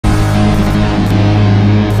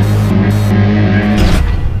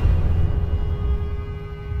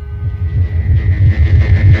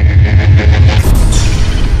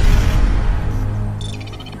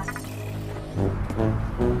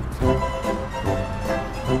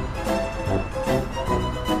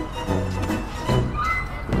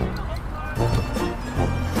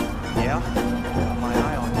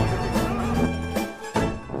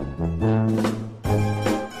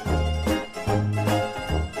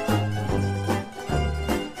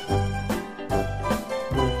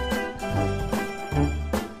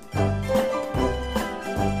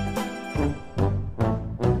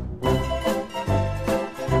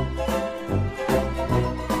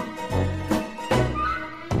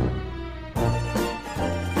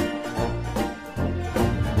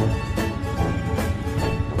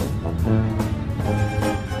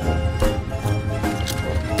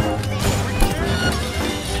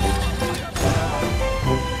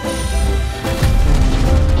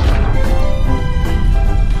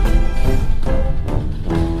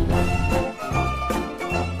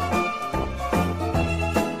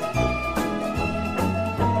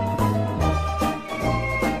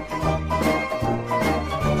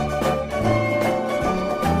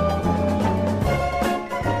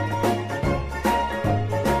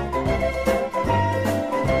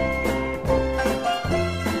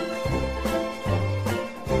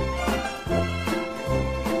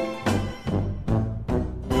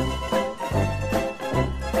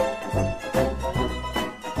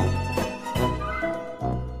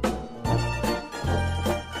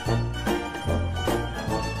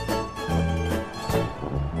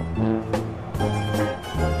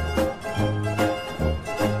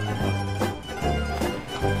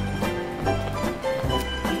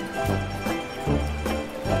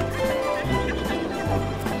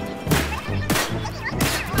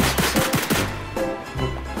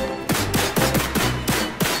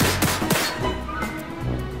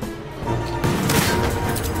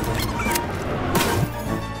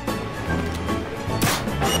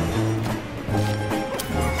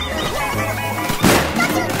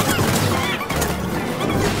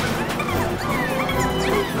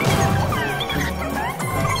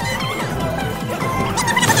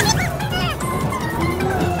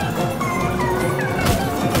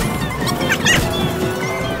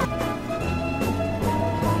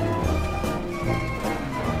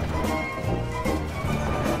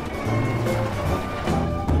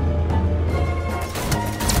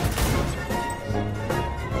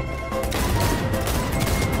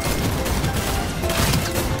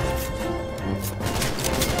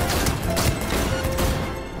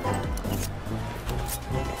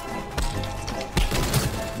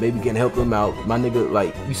Maybe can help him out. My nigga,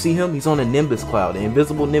 like, you see him? He's on a Nimbus cloud, the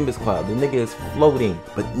invisible Nimbus cloud. The nigga is floating.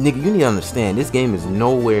 But nigga, you need to understand, this game is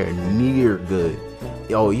nowhere near good.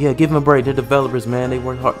 Yo, yeah, give him a break. The developers, man, they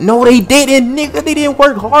worked hard. No, they didn't, nigga. They didn't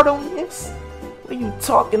work hard on this. What are you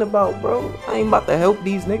talking about, bro? I ain't about to help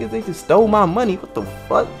these niggas. They just stole my money. What the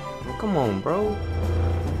fuck? Come on, bro.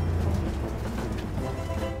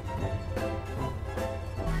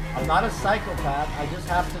 I'm not a psychopath. I just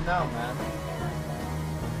have to know, man.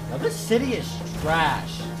 Now this city is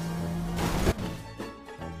trash.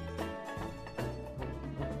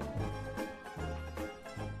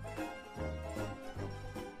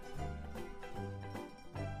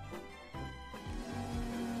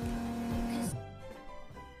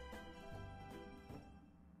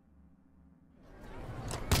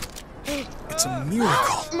 It's a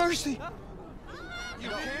miracle. Mercy! You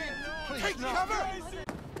okay? Please, take cover!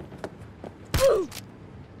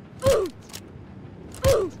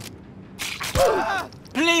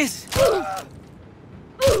 Please!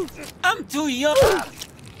 I'm too young!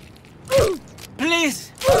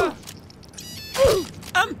 Please!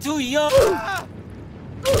 I'm too young!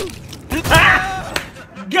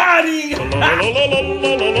 Got him!